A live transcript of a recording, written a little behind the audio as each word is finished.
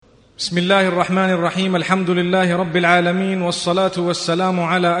بسم الله الرحمن الرحيم الحمد لله رب العالمين والصلاة والسلام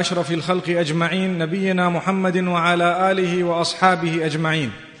على أشرف الخلق أجمعين نبينا محمد وعلى آله وأصحابه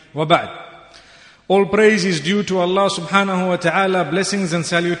أجمعين وبعد. All praise is due to Allah subhanahu wa ta'ala. Blessings and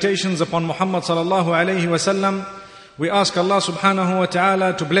salutations upon Muhammad sallallahu alayhi wa sallam. We ask Allah subhanahu wa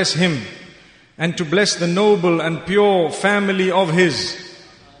ta'ala to bless him and to bless the noble and pure family of his,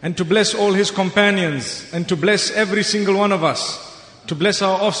 and to bless all his companions, and to bless every single one of us, to bless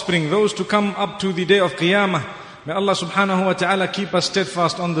our offspring, those to come up to the day of Qiyamah. May Allah subhanahu wa ta'ala keep us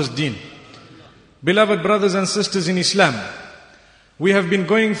steadfast on this deen. Beloved brothers and sisters in Islam, we have been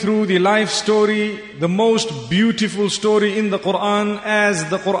going through the life story, the most beautiful story in the Quran, as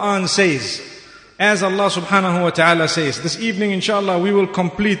the Quran says, as Allah subhanahu wa ta'ala says. This evening, inshallah, we will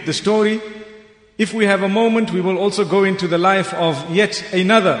complete the story. If we have a moment, we will also go into the life of yet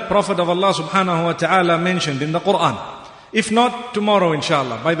another Prophet of Allah subhanahu wa ta'ala mentioned in the Quran. If not, tomorrow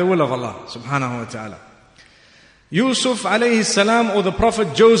inshallah, by the will of Allah subhanahu wa ta'ala. Yusuf alayhi salam, or the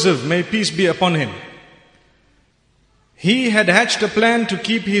Prophet Joseph, may peace be upon him. He had hatched a plan to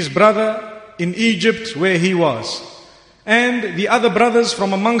keep his brother in Egypt where he was. And the other brothers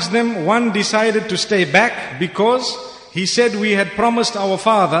from amongst them, one decided to stay back because he said, we had promised our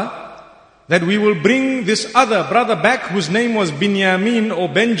father that we will bring this other brother back whose name was Binyamin or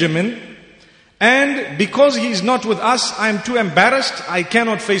Benjamin. And because he is not with us, I am too embarrassed. I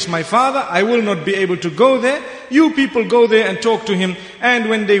cannot face my father. I will not be able to go there. You people go there and talk to him. And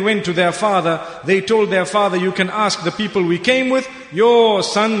when they went to their father, they told their father, you can ask the people we came with, your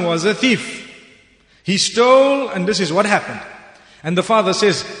son was a thief. He stole, and this is what happened. And the father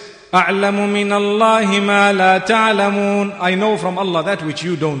says, أَعْلَمُ مِنَ اللَّهِ مَا لَا تَعْلَمُونَ. I know from Allah that which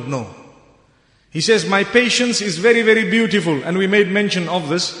you don't know. He says, my patience is very, very beautiful. And we made mention of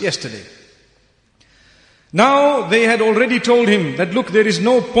this yesterday. Now they had already told him that, look, there is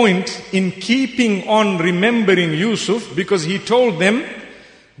no point in keeping on remembering Yusuf, because he told them,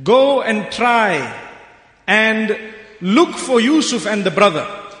 go and try and look for Yusuf and the brother.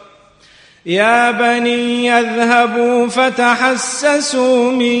 يا بني يذهبوا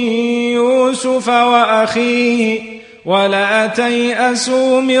فتحسسوا من يوسف وأخيه ولا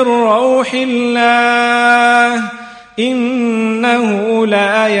تيأسوا من روح الله إنه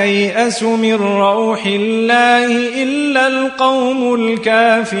لا ييأس من روح الله إلا القوم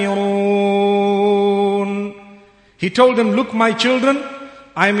الكافرون. He told them, look, my children,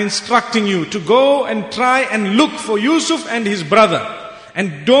 I am instructing you to go and try and look for Yusuf and his brother.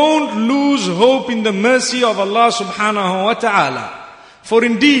 And don't lose hope in the mercy of Allah subhanahu wa ta'ala. For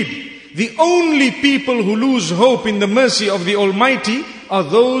indeed, the only people who lose hope in the mercy of the Almighty are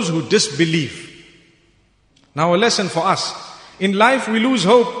those who disbelieve. Now a lesson for us. In life we lose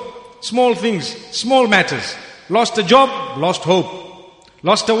hope. Small things, small matters. Lost a job, lost hope.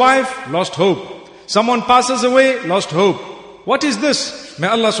 Lost a wife, lost hope. Someone passes away, lost hope. What is this? May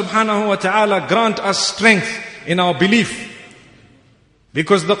Allah subhanahu wa ta'ala grant us strength in our belief.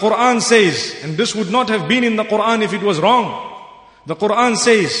 Because the Quran says, and this would not have been in the Quran if it was wrong. The Quran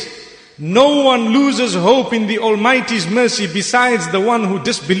says, no one loses hope in the Almighty's mercy besides the one who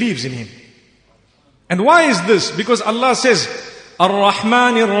disbelieves in Him. And why is this? Because Allah says,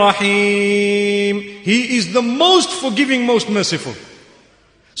 Ar-Rahman Ar-Rahim. He is the most forgiving, most merciful.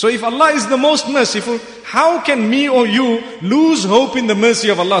 So if Allah is the most merciful, how can me or you lose hope in the mercy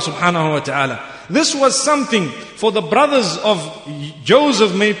of Allah subhanahu wa ta'ala? This was something for the brothers of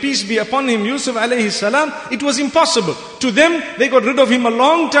Joseph, may peace be upon him, Yusuf alayhi salam. It was impossible. To them, they got rid of him a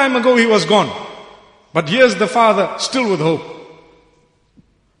long time ago, he was gone. But here's the father, still with hope.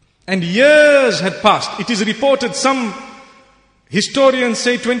 And years had passed. It is reported, some historians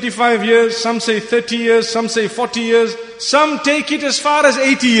say 25 years, some say 30 years, some say 40 years, some take it as far as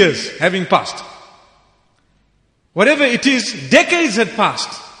 80 years having passed. Whatever it is, decades had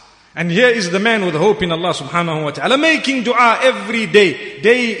passed. And here is the man with hope in Allah subhanahu wa ta'ala, making dua every day,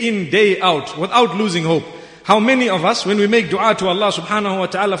 day in, day out, without losing hope. How many of us, when we make dua to Allah subhanahu wa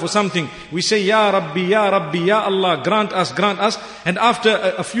ta'ala for something, we say, Ya Rabbi, Ya Rabbi, Ya Allah, grant us, and after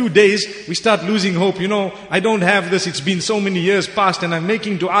a few days, we start losing hope. You know, I don't have this, it's been so many years past, and I'm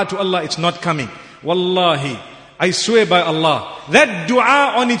making dua to Allah, it's not coming. Wallahi, I swear by Allah, that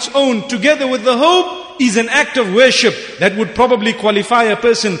dua on its own, together with the hope, is an act of worship that would probably qualify a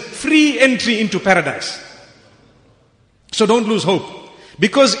person free entry into paradise. So don't lose hope.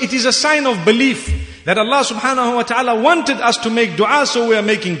 Because it is a sign of belief that Allah subhanahu wa ta'ala wanted us to make dua, so we are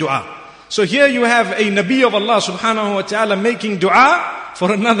making dua. So here you have a Nabi of Allah subhanahu wa ta'ala making dua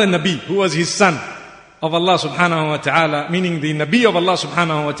for another Nabi who was his son of Allah subhanahu wa ta'ala, meaning the Nabi of Allah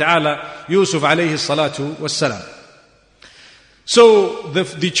subhanahu wa ta'ala, Yusuf alayhi salatu wassalam. So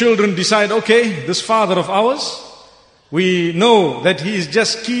the children decide, okay, this father of ours, we know that he is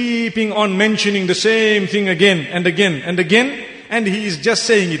just keeping on mentioning the same thing again and again and again, and he is just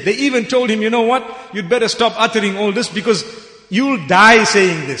saying it. They even told him, you know what, you'd better stop uttering all this because you'll die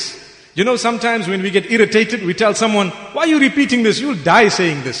saying this. You know, sometimes when we get irritated, we tell someone, why are you repeating this? You'll die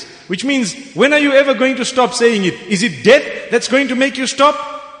saying this. Which means, when are you ever going to stop saying it? Is it death that's going to make you stop?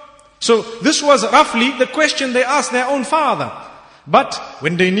 So this was roughly the question they asked their own father. But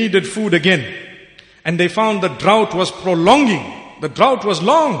when they needed food again, and they found the drought was prolonging, the drought was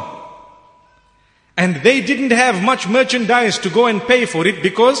long, and they didn't have much merchandise to go and pay for it,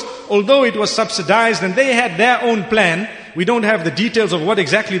 because although it was subsidized and they had their own plan, we don't have the details of what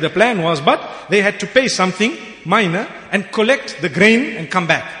exactly the plan was, but they had to pay something minor and collect the grain and come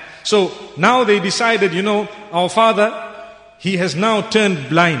back. So now they decided, you know, our father, he has now turned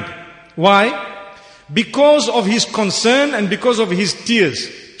blind. Why? Because of his concern and because of his tears.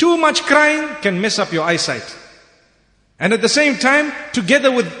 Too much crying can mess up your eyesight. And at the same time,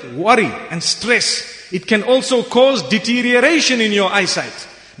 together with worry and stress, it can also cause deterioration in your eyesight.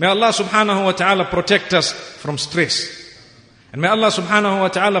 May Allah subhanahu wa ta'ala protect us from stress. And may Allah subhanahu wa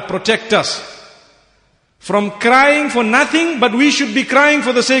ta'ala protect us from crying for nothing, but we should be crying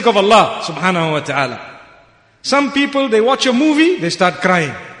for the sake of Allah subhanahu wa ta'ala. Some people, they watch a movie, they start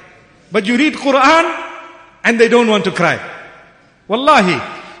crying. But you read Quran, and they don't want to cry. Wallahi,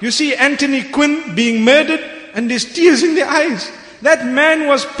 you see Anthony Quinn being murdered, and there's tears in their eyes. That man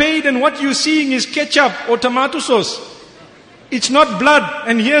was paid, and what you're seeing is ketchup or tomato sauce. It's not blood,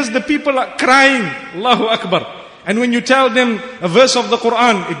 and here's the people are crying. Allahu Akbar. And when you tell them a verse of the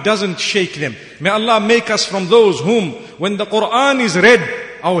Quran, it doesn't shake them. May Allah make us from those whom, when the Quran is read,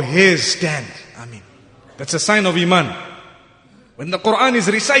 our hairs stand. Ameen. That's a sign of Iman. When the Quran is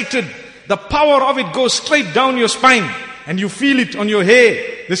recited, the power of it goes straight down your spine, and you feel it on your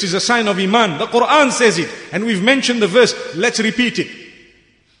hair. This is a sign of Iman. The Quran says it, and we've mentioned the verse. Let's repeat it.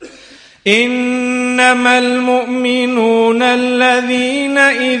 إنما المؤمنون الذين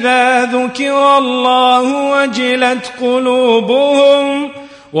إذا ذكر الله وجلت قلوبهم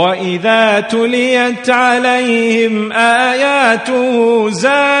وإذا تليت عليهم آياته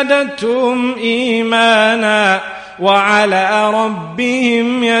زادتهم إيمانا وعلى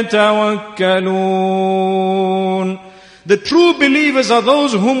ربهم يتوكلون. The true believers are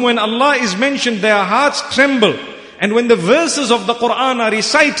those whom when Allah is mentioned, their hearts tremble. And when the verses of the Quran are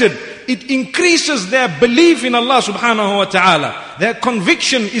recited, it increases their belief in Allah subhanahu wa ta'ala. Their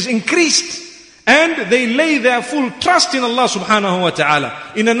conviction is increased. And they lay their full trust in Allah subhanahu wa ta'ala.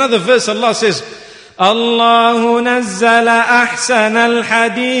 In another verse Allah says, الله نزل أحسن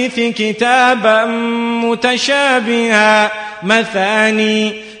الحديث كتابا متشابها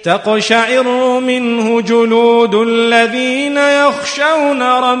مثاني تقشعر منه جلود الذين يخشون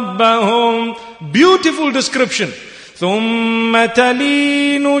ربهم. Beautiful description. ثم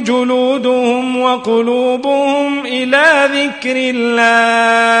تلين جلودهم وقلوبهم إلى ذكر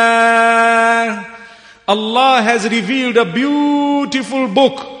الله. Allah has revealed a beautiful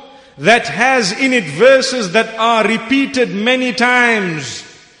book that has in it verses that are repeated many times.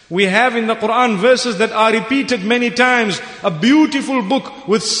 We have in the Quran verses that are repeated many times. A beautiful book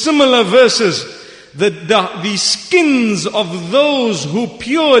with similar verses. The skins of those who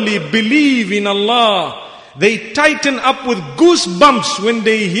purely believe in Allah, they tighten up with goosebumps when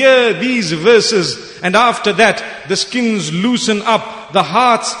they hear these verses. And after that, the skins loosen up. The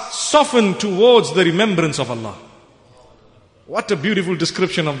hearts soften towards the remembrance of Allah. What a beautiful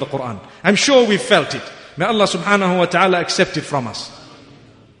description of the Quran. I'm sure we felt it. May Allah subhanahu wa ta'ala accept it from us.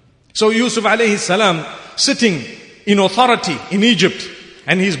 So Yusuf alayhi salam, sitting in authority in Egypt,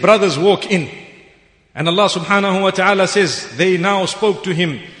 and his brothers walk in. And Allah subhanahu wa ta'ala says, they now spoke to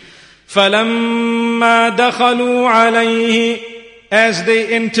him. فَلَمَّا دَخَلُوا عَلَيْهِ. As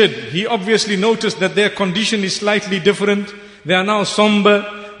they entered, he obviously noticed that their condition is slightly different. They are now somber.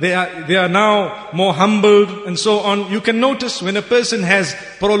 They are now more humbled and so on. You can notice when a person has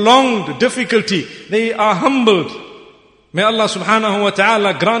prolonged difficulty, they are humbled. May Allah subhanahu wa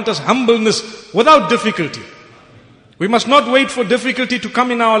ta'ala grant us humbleness without difficulty. We must not wait for difficulty to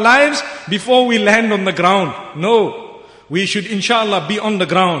come in our lives before we land on the ground. No. We should inshallah be on the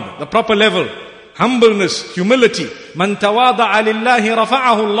ground, the proper level. Humbleness, humility. Man tawada'a lillahi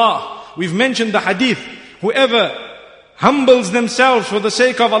rafa'ahu Allah. We've mentioned the hadith. Whoever humbles themselves for the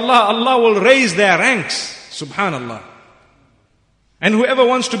sake of Allah, Allah will raise their ranks. Subhanallah. And whoever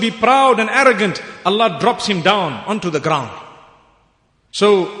wants to be proud and arrogant, Allah drops him down onto the ground.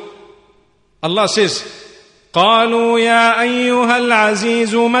 So Allah says, قالوا يا أيها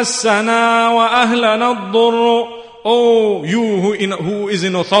العزيز مسنا وأهلنا الضر oh you who is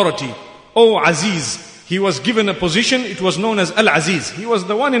in authority, oh Aziz. He was given a position, it was known as Al-Aziz. He was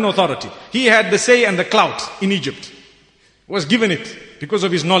the one in authority. He had the say and the clout in Egypt. He was given it because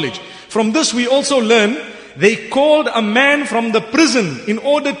of his knowledge. From this we also learn, they called a man from the prison in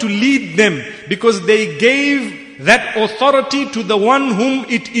order to lead them, because they gave that authority to the one whom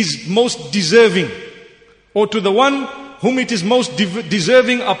it is most deserving, or to the one whom it is most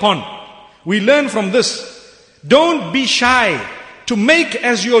deserving upon. We learn from this, don't be shy to make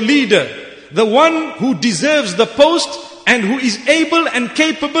as your leader the one who deserves the post and who is able and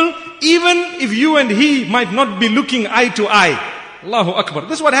capable, even if you and he might not be looking eye to eye. Allahu Akbar.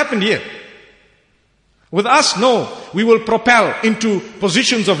 This is what happened here. With us, no, we will propel into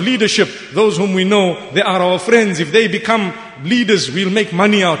positions of leadership those whom we know they are our friends. If they become leaders, we'll make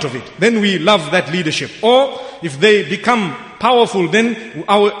money out of it. Then we love that leadership. Or if they become powerful, then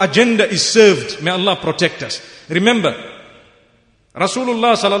our agenda is served. May Allah protect us. Remember,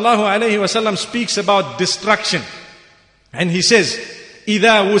 Rasulullah sallallahu alayhi wasallam speaks about destruction, and he says,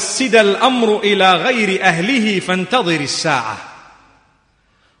 إِذَا وُسِّدَ الْأَمْرُ إِلَى غَيْرِ أَهْلِهِ فَانْتَظِرِ السَّاعَةِ.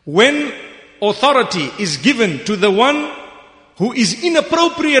 When authority is given to the one who is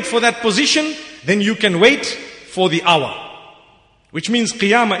inappropriate for that position, then you can wait for the hour. Which means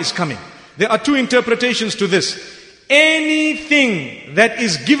Qiyamah is coming. There are two interpretations to this. Anything that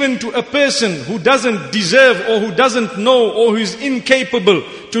is given to a person who doesn't deserve or who doesn't know or who is incapable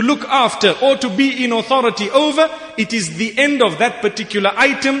to look after or to be in authority over, it is the end of that particular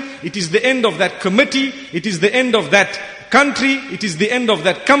item, it is the end of that committee, it is the end of that country, it is the end of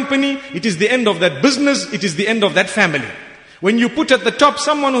that company, it is the end of that business, it is the end of that family. When you put at the top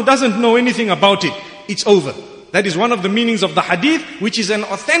someone who doesn't know anything about it, it's over. That is one of the meanings of the hadith, which is an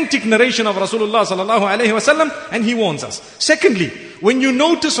authentic narration of Rasulullah sallallahu alaihi wasallam, and he warns us. Secondly, when you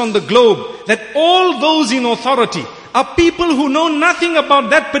notice on the globe that all those in authority are people who know nothing about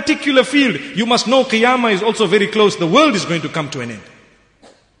that particular field, you must know Qiyamah is also very close. The world is going to come to an end.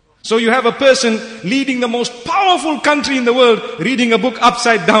 So you have a person leading the most powerful country in the world, reading a book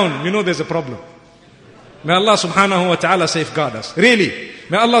upside down. You know there's a problem. May Allah subhanahu wa ta'ala safeguard us. Really.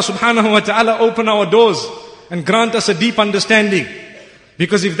 May Allah subhanahu wa ta'ala open our doors and grant us a deep understanding.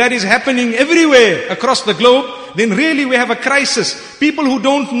 Because if that is happening everywhere across the globe, then really we have a crisis. People who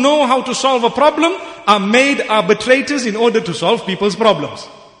don't know how to solve a problem are made arbitrators in order to solve people's problems.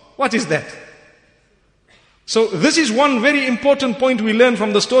 What is that? So this is one very important point we learn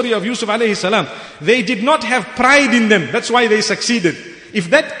from the story of Yusuf alayhi salam. They did not have pride in them. That's why they succeeded. If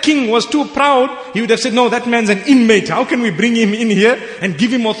that king was too proud, he would have said, no, that man's an inmate. How can we bring him in here and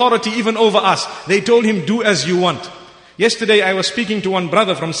give him authority even over us? They told him, do as you want. Yesterday I was speaking to one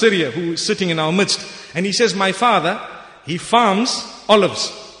brother from Syria who is sitting in our midst. And he says, my father, he farms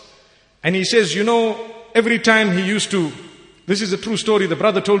olives. And he says, you know, every time he used to, this is a true story the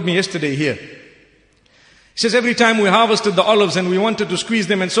brother told me yesterday here. He says every time we harvested the olives and we wanted to squeeze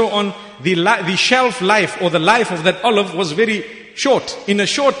them and so on, the shelf life or the life of that olive was very short. In a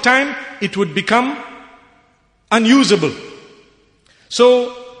short time, it would become unusable.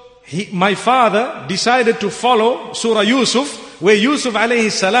 So, my father decided to follow Surah Yusuf, where Yusuf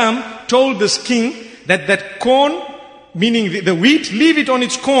alayhi salam told this king that corn, meaning the wheat, leave it on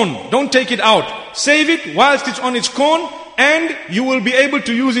its corn. Don't take it out. Save it whilst it's on its corn and you will be able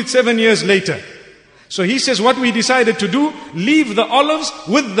to use it 7 years later. So he says what we decided to do, leave the olives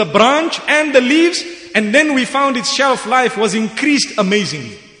with the branch and the leaves, and then we found its shelf life was increased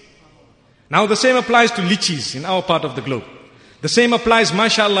amazingly. Now the same applies to lychees in our part of the globe. The same applies,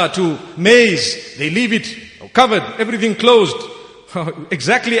 mashallah, to maize. They leave it covered, everything closed.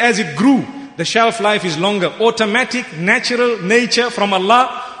 Exactly as it grew, the shelf life is longer. Automatic, natural nature from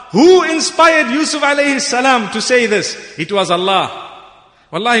Allah. Who inspired Yusuf alayhi salam to say this? It was Allah.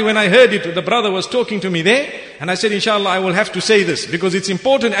 Wallahi, when I heard it, the brother was talking to me there, and I said, inshallah, I will have to say this, because it's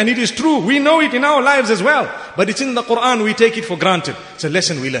important, and it is true. We know it in our lives as well. But it's in the Quran, we take it for granted. It's a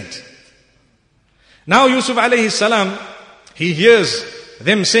lesson we learned. Now Yusuf alayhi salam, he hears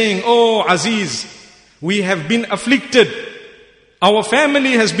them saying, oh Aziz, we have been afflicted. Our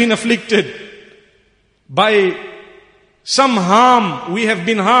family has been afflicted. By some harm, we have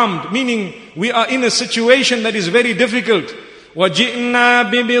been harmed. Meaning, we are in a situation that is very difficult. وَجِئْنَا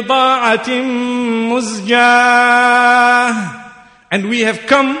بِبِضَاعَةٍ مُزْجَاةٍ. And we have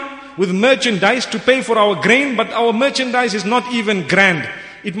come with merchandise to pay for our grain, but our merchandise is not even grand.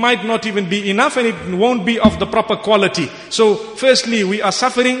 It might not even be enough, and it won't be of the proper quality. So firstly, we are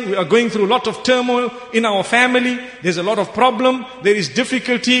suffering, we are going through a lot of turmoil in our family, there's a lot of problem, there is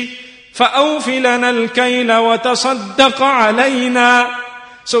difficulty. فَأَوْفِ لَنَا الْكَيْلَ وَتَصَدَّقَ عَلَيْنَا.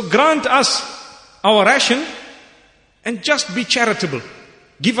 So grant us our ration and just be charitable.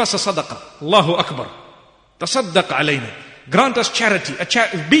 Give us a sadaqah. Allahu Akbar. Tasaddaq alayna. Grant us charity.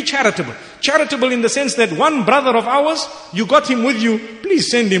 Be charitable. Charitable in the sense that one brother of ours, you got him with you,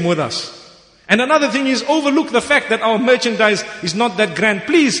 please send him with us. And another thing is, overlook the fact that our merchandise is not that grand.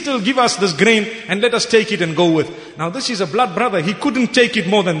 Please still give us this grain and let us take it and go with. Now this is a blood brother. He couldn't take it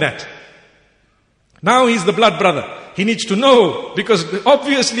more than that. Now he's the blood brother. He needs to know, because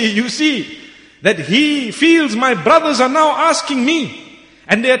obviously you see that he feels my brothers are now asking me.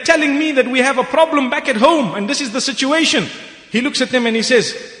 And they are telling me that we have a problem back at home. And this is the situation. He looks at them and he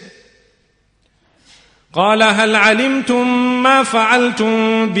says, قال هل علمتم ما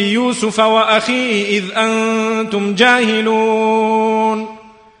فعلتم بيوسف وأخيه إذ أنتم جاهلون.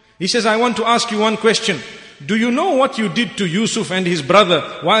 He says, I want to ask you one question. Do you know what you did to Yusuf and his brother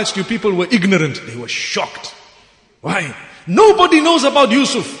whilst you people were ignorant? They were shocked. Why? Nobody knows about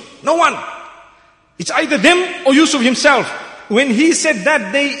Yusuf. No one. It's either them or Yusuf himself. When he said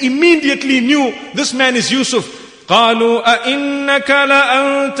that, they immediately knew this man is Yusuf. قالوا أئنك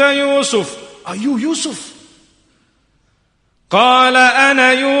لأنت يوسف. Are you Yusuf? قال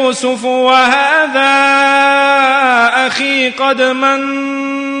أنا يوسف وهذا أخي قد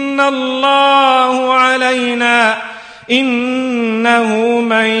من الله علينا إنه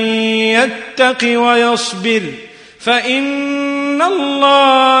من يتق ويصبر فإن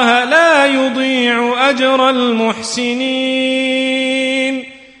الله لا يضيع أجر المحسنين.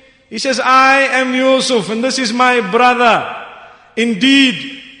 He says, I am Yusuf and this is my brother.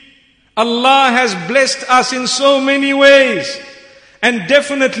 Indeed, Allah has blessed us in so many ways. And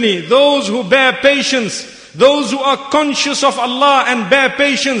definitely those who bear patience, those who are conscious of Allah and bear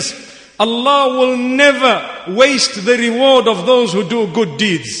patience, Allah will never waste the reward of those who do good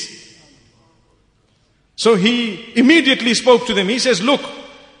deeds. So he immediately spoke to them. He says, look,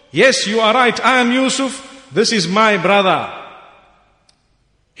 yes, you are right. I am Yusuf. This is my brother.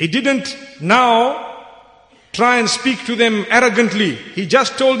 He didn't now try and speak to them arrogantly. He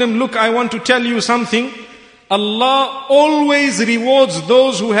just told them, look, I want to tell you something. Allah always rewards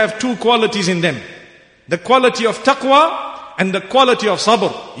those who have two qualities in them. The quality of taqwa and the quality of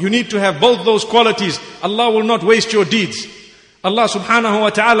sabr. You need to have both those qualities. Allah will not waste your deeds. Allah subhanahu wa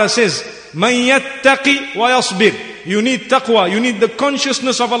ta'ala says, Man yattaqi wa yasbir. You need taqwa. You need the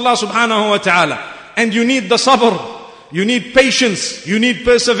consciousness of Allah subhanahu wa ta'ala. And you need the sabr. You need patience. You need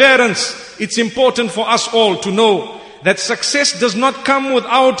perseverance. It's important for us all to know that success does not come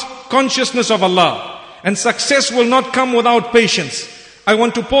without consciousness of Allah. And success will not come without patience. I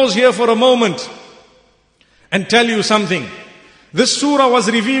want to pause here for a moment and tell you something. This surah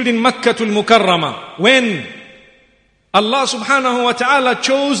was revealed in Makkatul Mukarramah, when Allah subhanahu wa ta'ala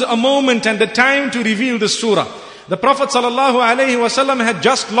chose a moment and a time to reveal this surah. The Prophet sallallahu alayhi wasallam had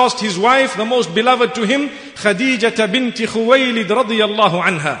just lost his wife, the most beloved to him, Khadijah binti Khuwaylid radiyallahu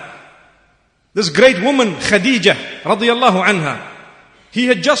anha. This great woman, Khadijah radiyallahu anha. He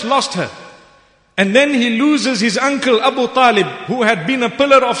had just lost her. And then he loses his uncle Abu Talib, who had been a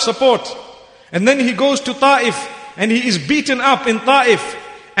pillar of support. And then he goes to Ta'if, and he is beaten up in Ta'if.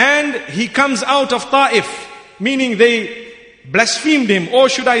 And he comes out of Ta'if, meaning they blasphemed him, or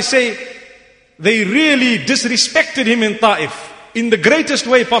should I say, they really disrespected him in Ta'if, in the greatest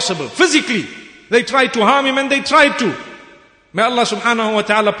way possible. Physically, they tried to harm him, and they tried to. May Allah subhanahu wa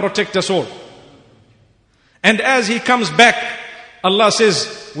ta'ala protect us all. And as he comes back, Allah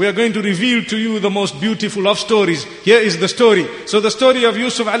says, we are going to reveal to you the most beautiful of stories. Here is the story. So the story of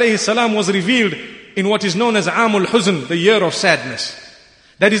Yusuf alayhi salam was revealed in what is known as Amul Huzn, the year of sadness.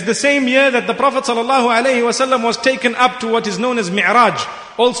 That is the same year that the Prophet sallallahu alayhi wasallam was taken up to what is known as Mi'raj,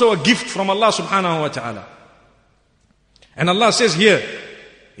 also a gift from Allah subhanahu wa ta'ala. And Allah says here,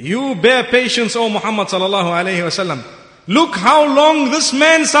 you bear patience, O Muhammad sallallahu alayhi wasallam. Look how long this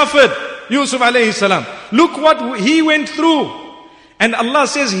man suffered, Yusuf alayhi salam. Look what he went through. And Allah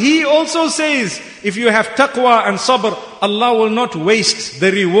says, He also says, if you have taqwa and sabr, Allah will not waste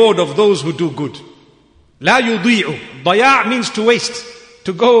the reward of those who do good. La yudi'u. Daya' means to waste,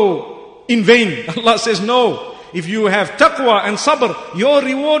 to go in vain. Allah says, no. If you have taqwa and sabr, your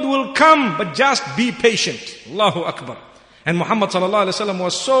reward will come, but just be patient. Allahu Akbar. And Muhammad sallallahu alaihi wasallam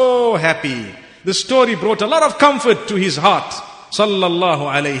was so happy. The story brought a lot of comfort to his heart. Sallallahu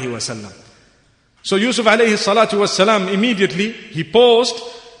alaihi wasallam. So Yusuf alayhi salatu was salam, immediately he paused.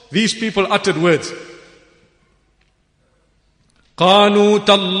 These people uttered words. قالوا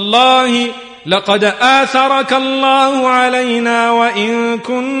تالله لقد آثرك الله علينا وإن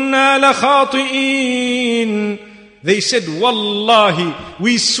كنا لخاطئين. They said, Wallahi,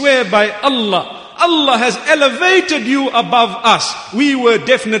 we swear by Allah, Allah has elevated you above us. We were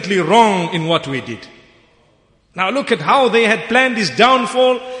definitely wrong in what we did. Now look at how they had planned his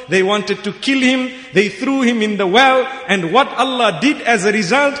downfall. They wanted to kill him. They threw him in the well. And what Allah did as a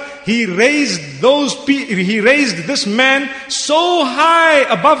result, He raised this man so high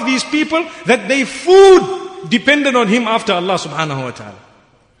above these people that their food depended on him after Allah subhanahu wa ta'ala.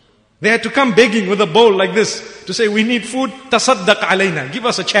 They had to come begging with a bowl like this to say, we need food, tasaddaq alayna, give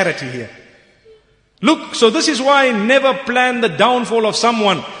us a charity here. Look, so this is why never plan the downfall of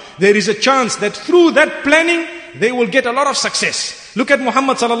someone. There is a chance that through that planning, they will get a lot of success. Look at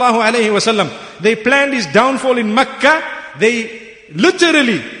Muhammad sallallahu alayhi wasallam. They planned his downfall in Makkah. They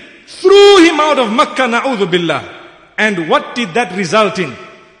literally threw him out of Makkah, na'udhu billah. And what did that result in?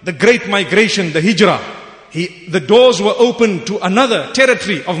 The great migration, the hijrah. The doors were opened to another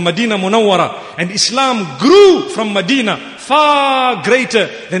territory of Medina Munawwara, and Islam grew from Medina far greater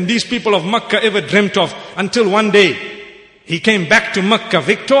than these people of Makkah ever dreamt of, until one day he came back to Makkah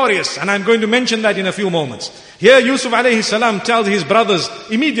victorious, and I'm going to mention that in a few moments. Here Yusuf alayhi salam tells his brothers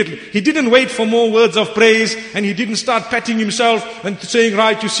immediately. He didn't wait for more words of praise, and he didn't start patting himself and saying,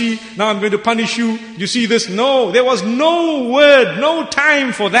 right, you see, now I'm going to punish you. You see this? No, there was no word, no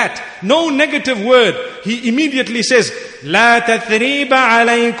time for that. No negative word. He immediately says, لا تثريب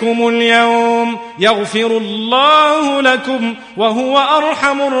عليكم اليوم يغفر الله لكم وهو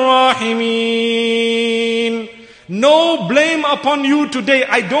أرحم الراحمين. No blame upon you today.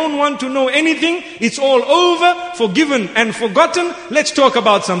 I don't want to know anything. It's all over, forgiven and forgotten. Let's talk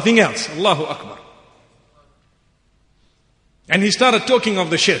about something else. Allahu Akbar. And he started talking of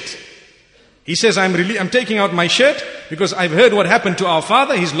the shirt. He says, I'm taking out my shirt because I've heard what happened to our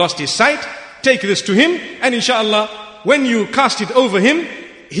father. He's lost his sight. Take this to him, and inshallah, when you cast it over him,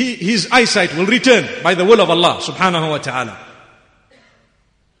 his eyesight will return by the will of Allah subhanahu wa ta'ala.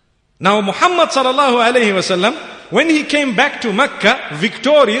 Now Muhammad sallallahu alayhi wasallam, when he came back to Makkah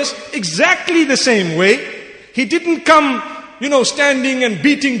victorious, exactly the same way, he didn't come, standing and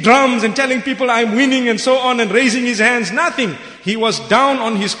beating drums and telling people I'm winning and so on and raising his hands, nothing. He was down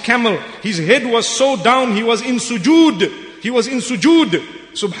on his camel. His head was so down, he was in sujood.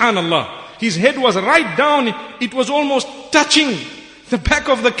 Subhanallah. His head was right down. It was almost touching the back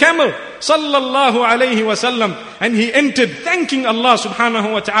of the camel. Sallallahu alayhi wasallam. And he entered thanking Allah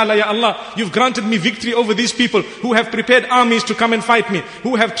subhanahu wa ta'ala. Ya Allah, you've granted me victory over these people who have prepared armies to come and fight me,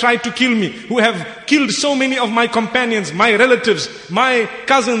 who have tried to kill me, who have killed so many of my companions, my relatives, my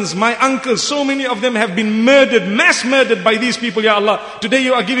cousins, my uncles. So many of them have been murdered, mass murdered by these people, Ya Allah. Today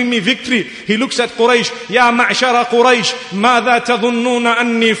you are giving me victory. He looks at Quraysh. Ya ma'shara Quraysh, ماذا تظنون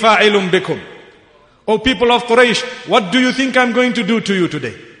أني فاعل بكم? O people of Quraysh, what do you think I'm going to do to you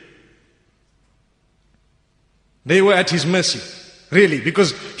today? They were at his mercy, really,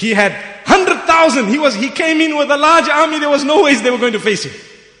 because he had 100,000. He came in with a large army. There was no ways they were going to face him.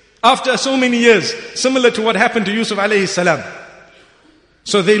 After so many years, similar to what happened to Yusuf alayhi salam.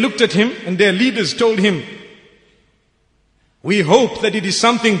 So they looked at him, and their leaders told him, we hope that it is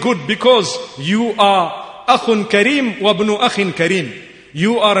something good, because you are akhun kareem wa ibnu akhin kareem.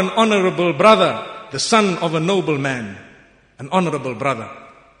 You are an honorable brother, the son of a noble man, an honorable brother.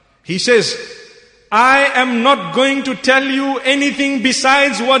 He says, I am not going to tell you anything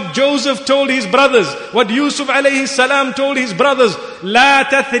besides what Joseph told his brothers, what Yusuf alayhi salam told his brothers. لا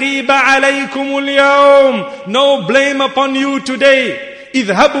تثريب عليكم اليوم. No blame upon you today.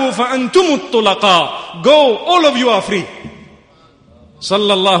 اذهبوا فأنتم الطلقاء. Go, all of you are free.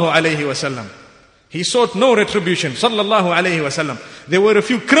 Sallallahu alayhi wasallam. He sought no retribution. Sallallahu alayhi wasallam. There were a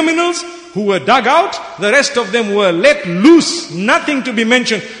few criminals who were dug out. The rest of them were let loose. Nothing to be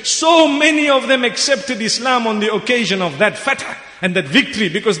mentioned. So many of them accepted Islam on the occasion of that fatah and that victory,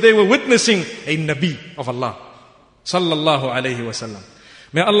 because they were witnessing a Nabi of Allah. Sallallahu alayhi wasallam.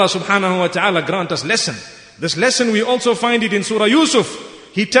 May Allah subhanahu wa ta'ala grant us lesson. This lesson we also find it in Surah Yusuf.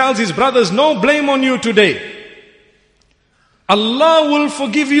 He tells his brothers, no blame on you today. Allah will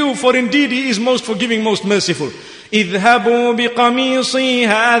forgive you, for indeed He is most forgiving, most merciful. اذهبوا بقميصي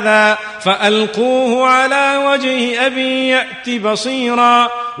هذا فألقوه على وجه أبي يأت بصيرا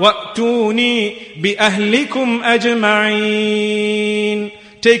وأتوني بأهلكم أجمعين.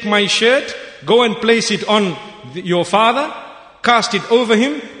 Take my shirt, go and place it on your father, cast it over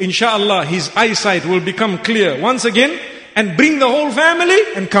him. Inshallah, his eyesight will become clear once again, and bring the whole family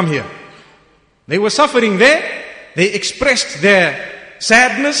and come here. They were suffering there. They expressed their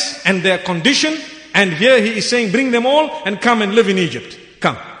sadness and their condition. And here he is saying, bring them all and come and live in Egypt.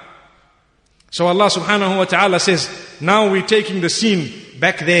 Come. So Allah subhanahu wa ta'ala says, now we're taking the scene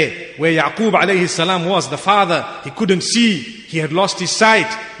back there where Yaqub alayhi salam was, the father. He couldn't see. He had lost his sight.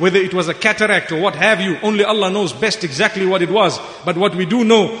 Whether it was a cataract or what have you, only Allah knows best exactly what it was. But what we do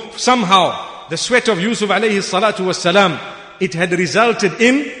know, somehow the sweat of Yusuf alayhi salatu was salam, it had resulted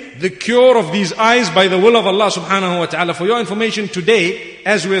in the cure of these eyes by the will of Allah subhanahu wa ta'ala. For your information, today,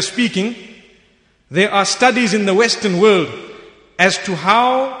 as we are speaking, there are studies in the Western world as to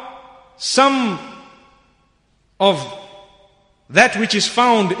how some of that which is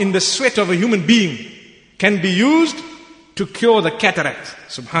found in the sweat of a human being can be used to cure the cataract.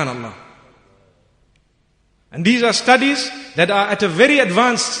 Subhanallah. And these are studies that are at a very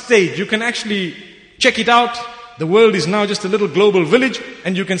advanced stage. You can actually check it out. The world is now just a little global village,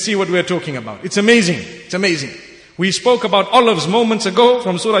 and you can see what we're talking about. It's amazing. It's amazing. We spoke about olives moments ago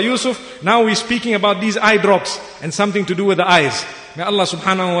from Surah Yusuf. Now we're speaking about these eye drops and something to do with the eyes. May Allah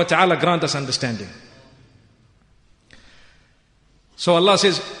subhanahu wa ta'ala grant us understanding. So Allah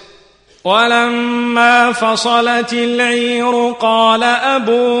says, وَلَمَّا فَصَلَتِ الْعِيرُ قَالَ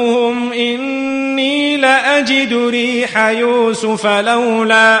أَبُوهُمْ إِنِّي لَأَجِدُ رِيحَ يُوسُفَ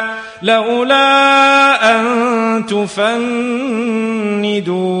لولا أن تفندون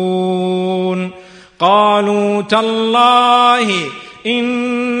قالوا تالله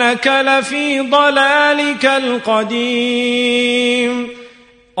إنك لفي ضلالك القديم.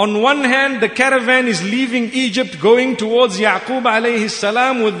 On one hand, the caravan is leaving Egypt going towards Yaqub alayhi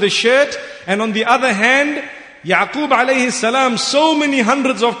salam with the shirt, and on the other hand, Yaqub alayhi salam, so many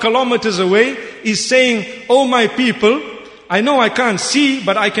hundreds of kilometers away, is saying, "Oh my people, I know I can't see,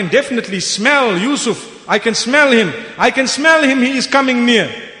 but I can definitely smell Yusuf. I can smell him. I can smell him. He is coming near."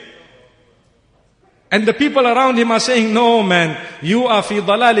 And the people around him are saying, "No man, you are fi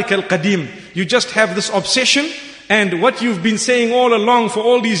dalalik al-qadim. You just have this obsession, and what you've been saying all along for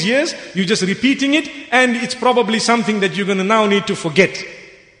all these years, you're just repeating it, and it's probably something that you're going to now need to forget.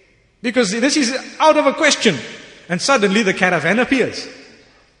 Because this is out of a question." And suddenly the caravan appears.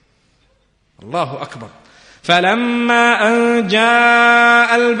 Allahu Akbar. فلما أن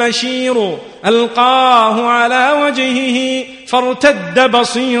جاء البشير ألقاه على وجهه فارتد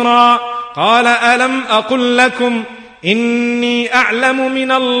بصيرا قال ألم أقل لكم إني أعلم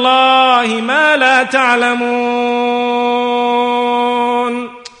من الله ما لا تعلمون.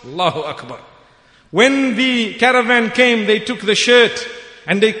 Allahu Akbar. When the caravan came, they took the shirt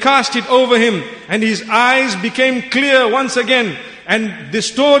and they cast it over him, and his eyes became clear once again. And the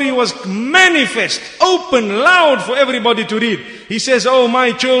story was manifest, open, loud for everybody to read. He says, "Oh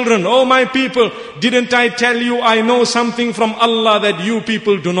my children, oh my people, didn't I tell you I know something from Allah that you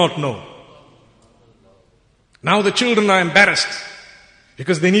people do not know?" Now the children are embarrassed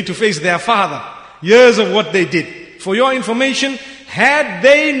because they need to face their father. Years of what they did. For your information, had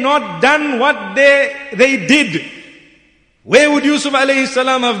they not done what they did, where would Yusuf alayhi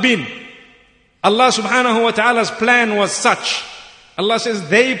salam have been? Allah subhanahu wa ta'ala's plan was such. Allah says,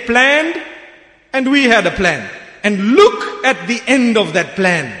 they planned and we had a plan. And look at the end of that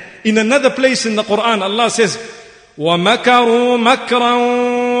plan. In another place in the Quran, Allah says, وَمَكَرُوا مَكْرًا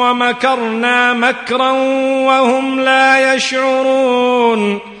وَمَكَرْنَا مَكْرًا وَهُمْ لَا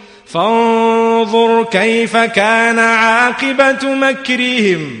يَشْعُرُونَ فَانظُرْ كَيْفَ كَانَ عَاقِبَةُ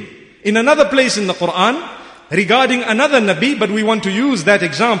مَكْرِهِمْ. In another place in the Quran, regarding another Nabi, but we want to use that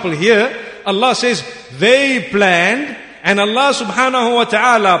example here, Allah says, they planned, and Allah subhanahu wa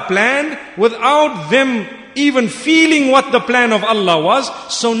ta'ala planned without them even feeling what the plan of Allah was.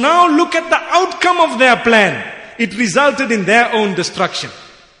 So now look at the outcome of their plan. It resulted in their own destruction.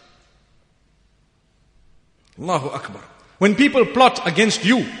 Allahu Akbar. When people plot against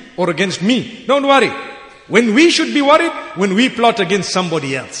you or against me, don't worry. When we should be worried, when we plot against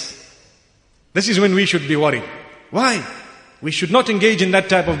somebody else. This is when we should be worried. Why? We should not engage in that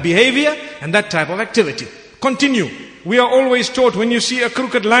type of behavior and that type of activity. Continue. We are always taught, when you see a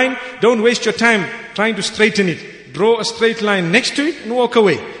crooked line, don't waste your time trying to straighten it. Draw a straight line next to it and walk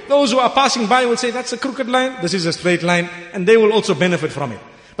away. Those who are passing by will say, that's a crooked line, this is a straight line, and they will also benefit from it.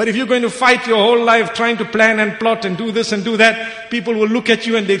 But if you're going to fight your whole life trying to plan and plot and do this and do that, people will look at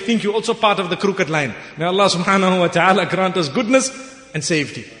you and they think you're also part of the crooked line. May Allah subhanahu wa ta'ala grant us goodness and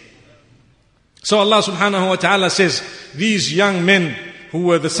safety. So Allah subhanahu wa ta'ala says, these young men who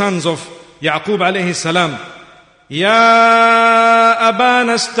were the sons of Yaqub alayhi salam, يا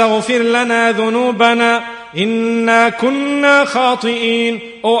أبانا استغفر لنا ذنوبنا إنا كنا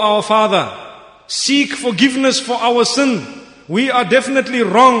خاطئين. O our father, seek forgiveness for our sin. We are definitely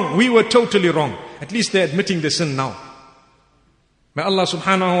wrong. We were totally wrong. At least they're admitting the sin now. May Allah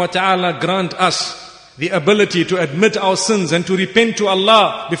subhanahu wa ta'ala grant us the ability to admit our sins and to repent to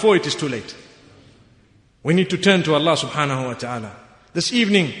Allah before it is too late. We need to turn to Allah subhanahu wa ta'ala. This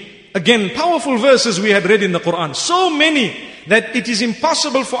evening, again, powerful verses we had read in the Quran. So many that it is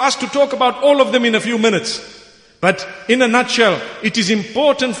impossible for us to talk about all of them in a few minutes. But in a nutshell, it is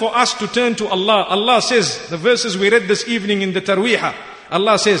important for us to turn to Allah. Allah says, the verses we read this evening in the Tarweeha,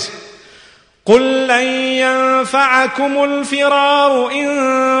 Allah says, قُلْ لَن يَنْفَعَكُمُ الْفِرَارُ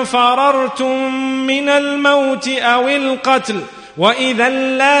إِن فَرَرْتُم مِّنَ الْمَوْتِ أَوِ الْقَتْلِ وَإِذًا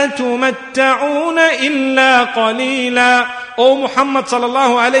لَا تُمَتَّعُونَ إِلَّا قَلِيلًا. O Muhammad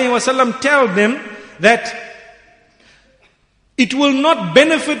sallallahu alayhi wa sallam, tell them that it will not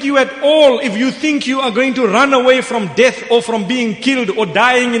benefit you at all if you think you are going to run away from death or from being killed or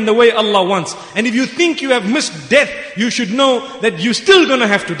dying in the way Allah wants. And if you think you have missed death, you should know that you're still going to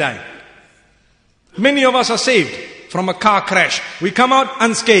have to die. Many of us are saved from a car crash. We come out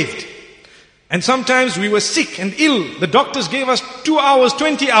unscathed. And sometimes we were sick and ill. The doctors gave us 2 hours,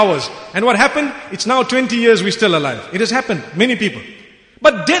 20 hours. And what happened? It's now 20 years we're still alive. It has happened. Many people.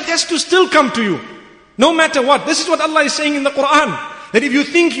 But death has to still come to you. No matter what. This is what Allah is saying in the Quran. That if you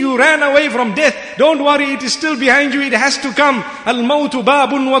think you ran away from death, don't worry, it is still behind you. It has to come. Al-mawtu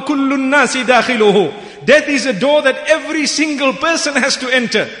babun wa kullun nasi dakhiluhu. Death is a door that every single person has to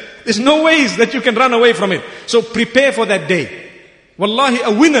enter. There's no ways that you can run away from it. So prepare for that day. Wallahi,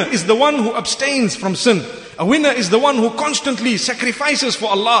 a winner is the one who abstains from sin. A winner is the one who constantly sacrifices for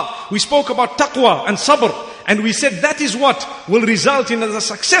Allah. We spoke about taqwa and sabr. And we said that is what will result in the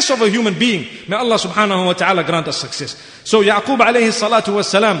success of a human being. May Allah subhanahu wa ta'ala grant us success. So Yaqub alayhi salatu was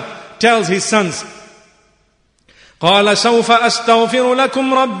salam tells his sons, قَالَ سَوْفَ أَسْتَغْفِرُ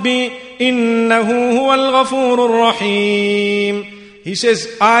لَكُمْ رَبِّي إِنَّهُ هُوَ الْغَفُورُ الرَّحِيمُ. He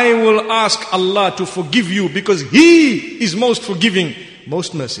says, I will ask Allah to forgive you because He is most forgiving,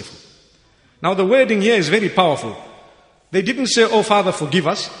 most merciful. Now the wording here is very powerful. They didn't say, oh Father, forgive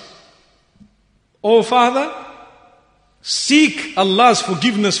us. Oh Father, seek Allah's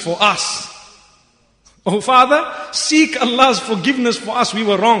forgiveness for us. Oh Father, seek Allah's forgiveness for us. We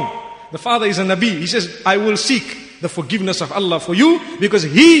were wrong. The Father is a Nabi. He says, I will seek the forgiveness of Allah for you because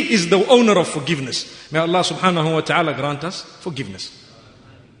He is the owner of forgiveness. May Allah subhanahu wa ta'ala grant us forgiveness.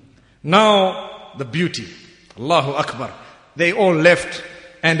 Now the beauty. Allahu Akbar. They all left.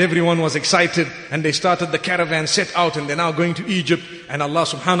 And everyone was excited and they started the caravan, set out, and they're now going to Egypt. And Allah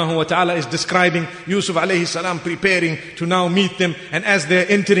subhanahu wa ta'ala is describing Yusuf alayhi salam preparing to now meet them. And as they're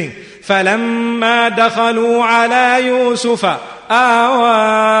entering, فَلَمَّا دَخَلُوا عَلَى يُوسُفَ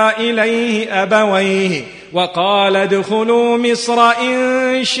آوَى إِلَيْهِ أَبَوَيْهِ وَقَالَ ادْخُلُوا مِصْرَ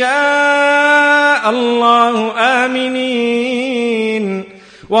إِن شَاءَ اللَّهُ آمِنِينَ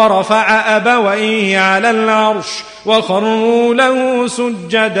ورفع أبويه على العرش وخروا له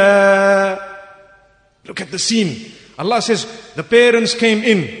سجدا. Look at the scene. Allah says the parents came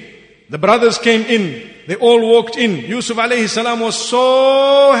in, the brothers came in, they all walked in. Yusuf alayhi salam was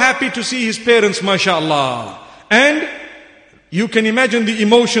so happy to see his parents, mashallah. And you can imagine the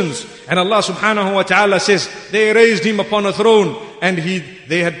emotions. And Allah subhanahu wa ta'ala says they raised him upon a throne and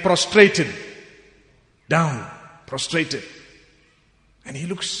they had prostrated down, prostrated. And he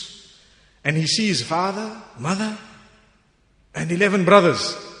looks and he sees father, mother, and 11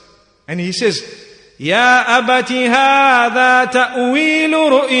 brothers. And he says, Ya abati hadha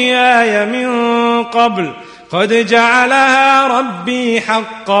ta'wilu ru'yaya min qabl qad ja'alaha rabbi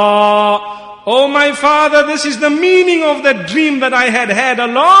haqqa. Oh my father, this is the meaning of that dream that I had a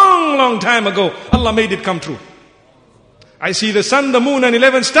long, long time ago. Allah made it come true. I see the sun, the moon, and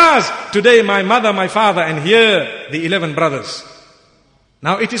 11 stars. Today my mother, my father, and here the 11 brothers.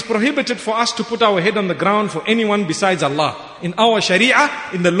 Now it is prohibited for us to put our head on the ground for anyone besides Allah. In our Sharia,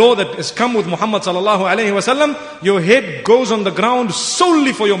 in the law that has come with Muhammad sallallahu alayhi wa sallam, your head goes on the ground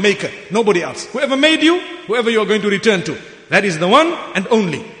solely for your maker, nobody else. Whoever made you, whoever you are going to return to. That is the one and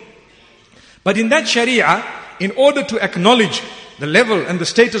only. But in that Sharia, in order to acknowledge the level and the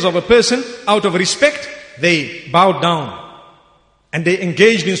status of a person, out of respect, they bowed down and they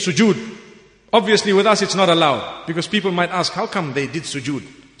engaged in sujood. Obviously with us it's not allowed, because people might ask, how come they did sujood?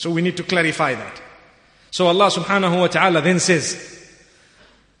 So we need to clarify that. So Allah subhanahu wa ta'ala then says,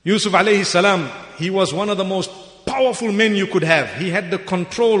 Yusuf alayhi salam, he was one of the most powerful men you could have. He had the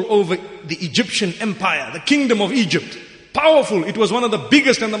control over the Egyptian empire, the kingdom of Egypt. Powerful. It was one of the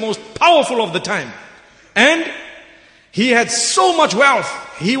biggest and the most powerful of the time. And he had so much wealth.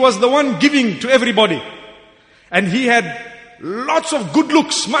 He was the one giving to everybody. And he had lots of good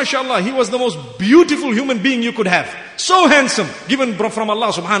looks, mashallah. He was the most beautiful human being you could have. So handsome, given from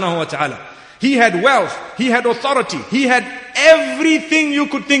Allah subhanahu wa ta'ala. He had wealth, he had authority, he had everything you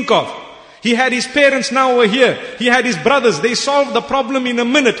could think of. He had his parents now over here. He had his brothers. They solved the problem in a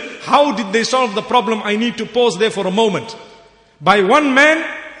minute. How did they solve the problem? I need to pause there for a moment. By one man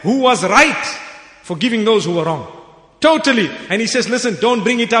who was right, forgiving those who were wrong. Totally. And he says, listen, don't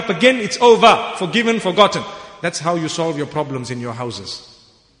bring it up again. It's over. Forgiven, forgotten. That's how you solve your problems in your houses.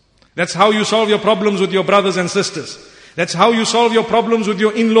 That's how you solve your problems with your brothers and sisters. That's how you solve your problems with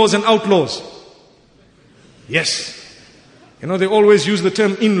your in-laws and outlaws. Yes. You know, they always use the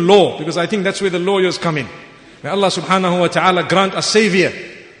term in-law because I think that's where the lawyers come in. May Allah subhanahu wa ta'ala grant a savior.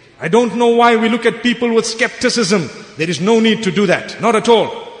 I don't know why we look at people with skepticism. There is no need to do that. Not at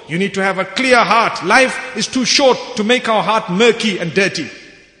all. You need to have a clear heart. Life is too short to make our heart murky and dirty.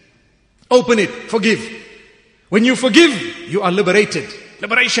 Open it. Forgive. When you forgive, you are liberated.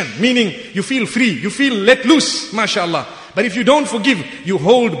 Liberation, meaning you feel free. You feel let loose, mashallah. But if you don't forgive, you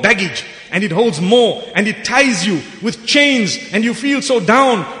hold baggage. And it holds more. And it ties you with chains. And you feel so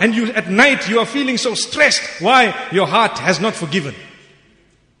down. And at night you are feeling so stressed. Why? Your heart has not forgiven.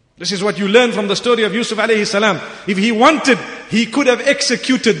 This is what you learn from the story of Yusuf alayhi salam. If he wanted, he could have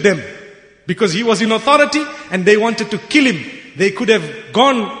executed them. Because he was in authority and they wanted to kill him. They could have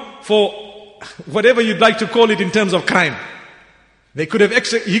gone for whatever you'd like to call it in terms of crime. He could have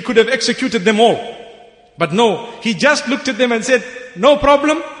executed them all. But no, he just looked at them and said, no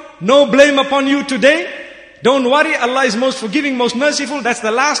problem, no blame upon you today. Don't worry, Allah is most forgiving, most merciful. That's the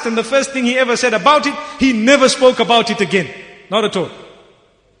last and the first thing he ever said about it. He never spoke about it again. Not at all.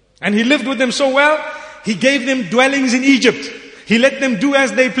 And he lived with them so well, he gave them dwellings in Egypt. He let them do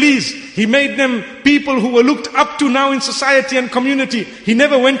as they pleased. He made them people who were looked up to now in society and community. He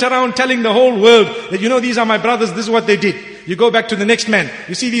never went around telling the whole world that, you know, these are my brothers, this is what they did. You go back to the next man.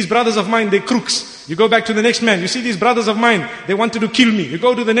 You see these brothers of mine, they're crooks. You go back to the next man. You see these brothers of mine, they wanted to kill me. You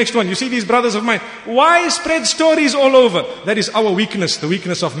go to the next one. You see these brothers of mine. Why spread stories all over? That is our weakness, the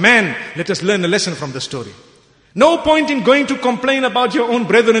weakness of man. Let us learn a lesson from the story. No point in going to complain about your own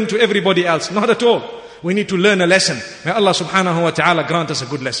brethren to everybody else. Not at all. We need to learn a lesson. May Allah subhanahu wa ta'ala grant us a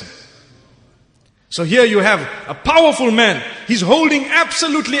good lesson. So here you have a powerful man. He's holding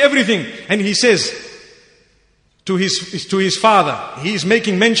absolutely everything. And he says to his father, he is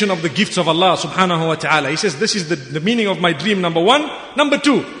making mention of the gifts of Allah subhanahu wa ta'ala. He says, this is the meaning of my dream, number one. Number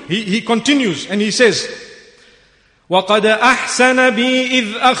two, he continues and he says, وَقَدْ أَحْسَنَ بِي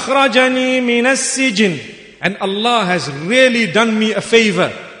إِذْ أَخْرَجَنِي مِنَ السِّجِنِ. And Allah has really done me a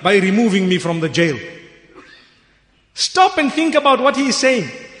favor by removing me from the jail. Stop and think about what he is saying.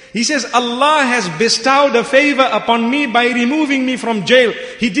 He says, Allah has bestowed a favor upon me by removing me from jail.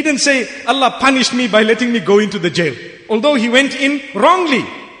 He didn't say, Allah punished me by letting me go into the jail. Although he went in wrongly.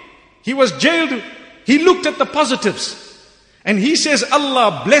 He was jailed. He looked at the positives. And he says,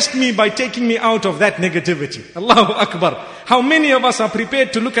 Allah blessed me by taking me out of that negativity. Allahu Akbar. How many of us are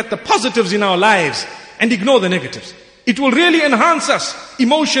prepared to look at the positives in our lives and ignore the negatives? It will really enhance us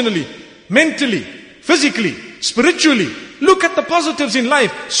emotionally, mentally, physically, spiritually. Look at the positives in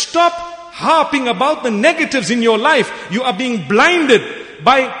life. Stop harping about the negatives in your life. You are being blinded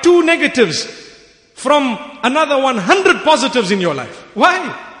by 2 negatives from another 100 positives in your life.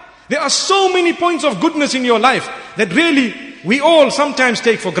 Why? There are so many points of goodness in your life that really we all sometimes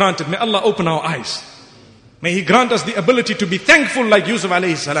take for granted. May Allah open our eyes. May He grant us the ability to be thankful like Yusuf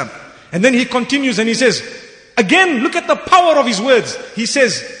alayhi salam. And then he continues and he says, again, look at the power of his words. He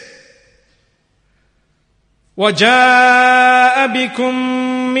says, وَجَاءَ بِكُم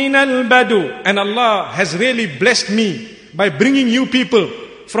مِّنَ الْبَدُوِ. And Allah has really blessed me by bringing you people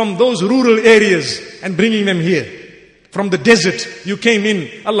from those rural areas and bringing them here. From the desert, you came in,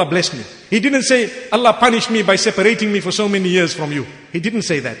 Allah blessed me. He didn't say, Allah punished me by separating me for so many years from you. He didn't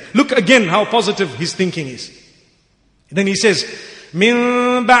say that. Look again how positive his thinking is. Then he says,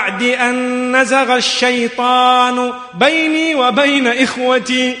 مِن بَعْدِ أَن نَزَغَ الشَّيْطَانُ بَيْنِي وَبَيْنَ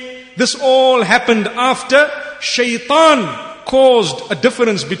إِخْوَتِي. This all happened after Shaitan caused a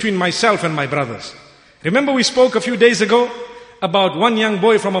difference between myself and my brothers. Remember we spoke a few days ago about one young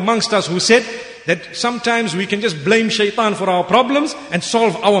boy from amongst us who said that sometimes we can just blame Shaitan for our problems and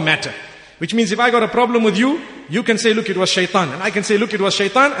solve our matter. Which means if I got a problem with you, you can say, look, it was Shaitan. And I can say, look, it was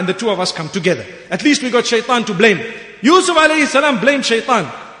Shaitan, and the two of us come together. At least we got Shaitan to blame. Yusuf alayhi salam blamed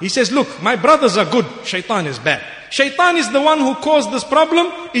Shaitan. He says, look, my brothers are good, Shaitan is bad. Shaitan is the one who caused this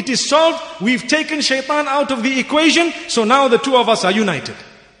problem. It is solved. We've taken Shaitan out of the equation. So now the two of us are united.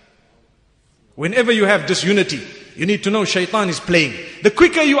 Whenever you have disunity, you need to know Shaitan is playing. The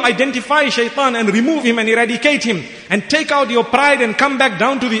quicker you identify Shaitan and remove him and eradicate him and take out your pride and come back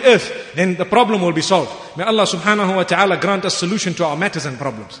down to the earth, then the problem will be solved. May Allah subhanahu wa ta'ala grant us solution to our matters and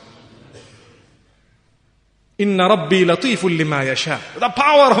problems. Inna Rabbi latiful lima yasha. The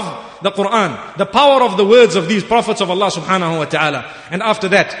power of the Quran, the power of the words of these prophets of Allah subhanahu wa ta'ala. And after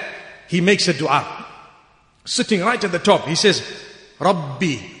that, he makes a dua. Sitting right at the top, he says,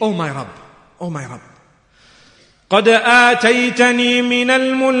 Rabbi, oh my Rabb, oh my Rabb. قد آتيتني من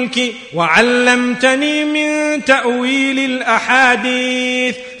الملك وعلمتني من تأويل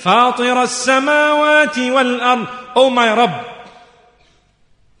الأحاديث فاطر السماوات والأرض. O my Rabb,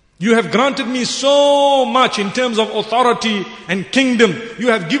 you have granted me so much in terms of authority and kingdom. You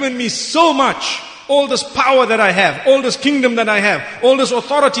have given me so much. All this power that I have, all this kingdom that I have, all this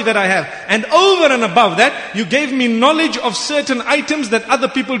authority that I have. And over and above that, you gave me knowledge of certain items that other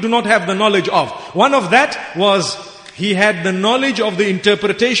people do not have the knowledge of. One of that was, he had the knowledge of the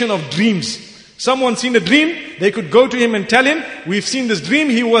interpretation of dreams. Someone seen a dream, they could go to him and tell him, we've seen this dream.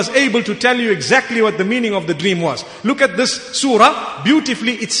 He was able to tell you exactly what the meaning of the dream was. Look at this surah,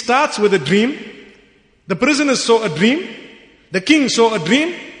 beautifully it starts with a dream. The prisoners saw a dream, the king saw a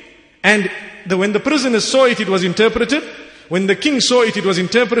dream, and when the prisoners saw it, it was interpreted. When the king saw it, it was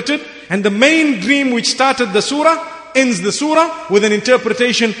interpreted. And the main dream which started the surah, ends the surah with an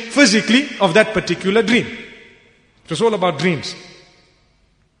interpretation physically of that particular dream. It was all about dreams.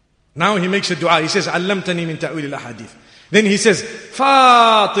 Now he makes a dua. He says, "Allamtani min ta'wil al-ahadith." Then he says,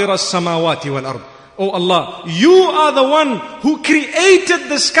 "Fatir as-samawati wal-ard." Oh Allah, you are the one who created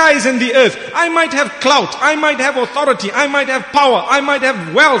the skies and the earth. I might have clout, I might have authority, I might have power, I might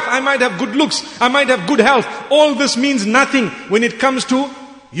have wealth, I might have good looks, I might have good health. All this means nothing when it comes to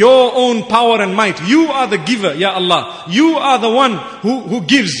your own power and might. You are the giver, Ya Allah. You are the one who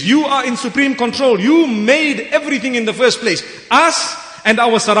gives. You are in supreme control. You made everything in the first place. Us and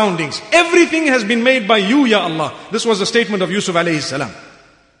our surroundings. Everything has been made by you, Ya Allah. This was the statement of Yusuf alayhi salam.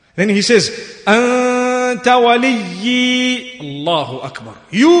 Then he says, Anta waliyyi. Allahu Akbar.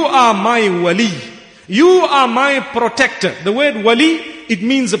 You are my wali. You are my protector. The word wali, it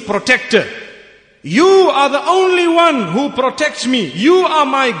means a protector. You are the only one who protects me. You are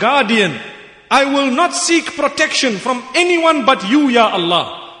my guardian. I will not seek protection from anyone but you, Ya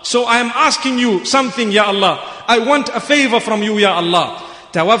Allah. So I am asking you something, Ya Allah. I want a favor from you, Ya Allah.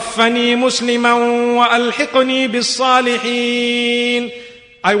 Tawaffani musliman wa alhiqni bis salihin.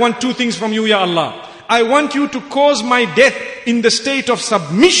 I want two things from you, Ya Allah. I want you to cause my death in the state of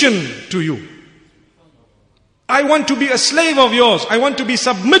submission to you. I want to be a slave of yours. I want to be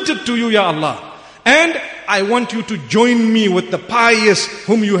submitted to you, Ya Allah. And I want you to join me with the pious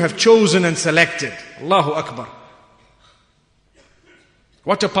whom you have chosen and selected. Allahu Akbar.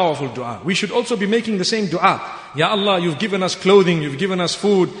 What a powerful dua. We should also be making the same dua. Ya Allah, you've given us clothing, you've given us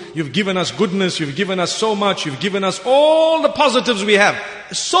food, you've given us goodness, you've given us so much, you've given us all the positives we have.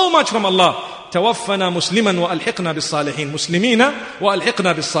 So much from Allah. Tawaffana musliman wa alhiqna bis salihin. Muslimina wa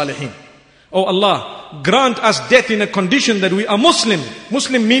alhiqna bis salihin. Oh Allah, grant us death in a condition that we are Muslim.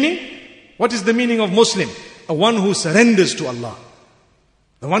 Muslim meaning? What is the meaning of Muslim? A one who surrenders to Allah.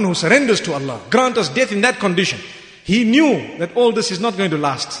 The one who surrenders to Allah. Grant us death in that condition. He knew that all this is not going to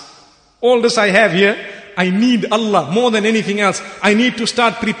last. All this I have here, I need Allah more than anything else. I need to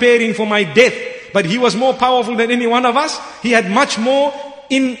start preparing for my death. But he was more powerful than any one of us. He had much more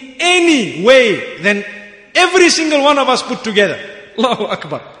in any way than every single one of us put together. Allahu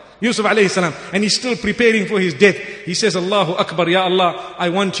Akbar. Yusuf alayhi salam. And he's still preparing for his death. He says, Allahu Akbar, Ya Allah, I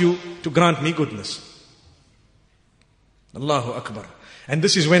want you to grant me goodness. Allahu Akbar. And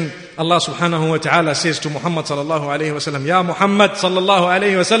this is when Allah subhanahu wa ta'ala says to Muhammad sallallahu alayhi wa sallam, Ya Muhammad sallallahu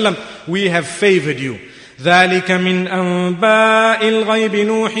alayhi wa sallam, we have favored you. ذَلِكَ مِنْ أَنْبَاءِ الْغَيْبِ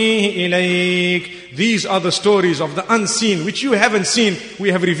نُوحِيهِ إِلَيْكَ. These are the stories of the unseen, which you haven't seen, we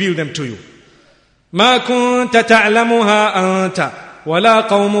have revealed them to you. مَا كُنْتَ تَعْلَمُهَا أَنْتَ وَلَا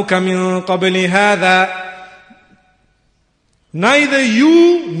قَوْمُكَ مِنْ قَبْلِ هَذَا. Neither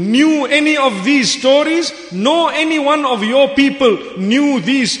you knew any of these stories, nor any one of your people knew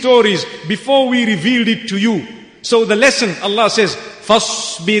these stories before we revealed it to you. So the lesson, Allah says,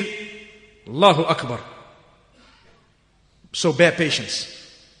 فَاصْبِرْ. Allahu Akbar. So bear patience.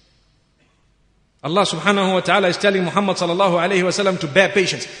 Allah subhanahu wa ta'ala is telling Muhammad sallallahu alayhi wa sallam to bear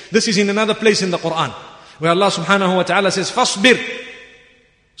patience. This is in another place in the Quran, where Allah subhanahu wa ta'ala says, فَاصْبِرْ.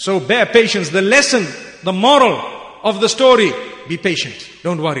 So bear patience. The lesson, the moral of the story, be patient.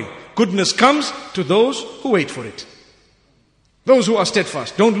 Don't worry. Goodness comes to those who wait for it. Those who are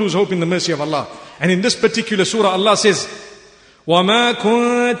steadfast. Don't lose hope in the mercy of Allah. And in this particular surah, Allah says, وَمَا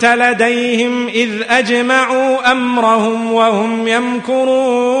كُنْتَ لَدَيْهِمْ إِذْ أَجْمَعُوا أَمْرَهُمْ وَهُمْ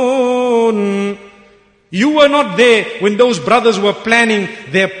يَمْكُرُونَ. You were not there when those brothers were planning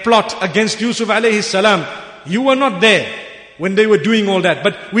their plot against Yusuf alayhi salam. You were not there when they were doing all that.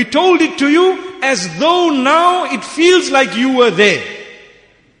 But we told it to you as though now it feels like you were there.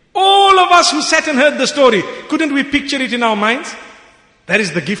 All of us who sat and heard the story, couldn't we picture it in our minds? That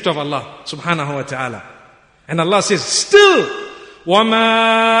is the gift of Allah subhanahu wa ta'ala. And Allah says, still,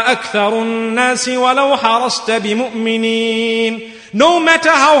 وَمَا أَكْثَرُ النَّاسِ وَلَوْ حَرَصْتَ بِمُؤْمِنِينَ. No matter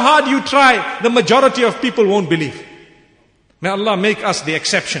how hard you try, the majority of people won't believe. May Allah make us the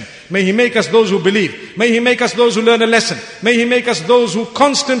exception. May He make us those who believe. May He make us those who learn a lesson. May He make us those who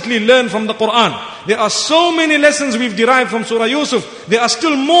constantly learn from the Quran. There are so many lessons we've derived from Surah Yusuf. There are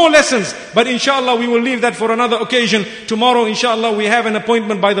still more lessons. But inshallah we will leave that for another occasion. Tomorrow inshallah we have an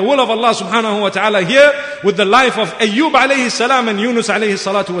appointment by the will of Allah subhanahu wa ta'ala here with the life of Ayyub alayhi salam and Yunus alayhi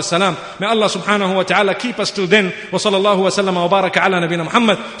salatu was salam. May Allah subhanahu wa ta'ala keep us till then. Wa sallallahu wa sallam wa baraka ala nabina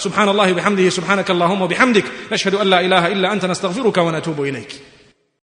Muhammad. Subhanallahi bihamdihi subhanakallahumma bihamdik. Nashhadu an la ilaha illa anta nastaghfiruka wa natubu ilayk.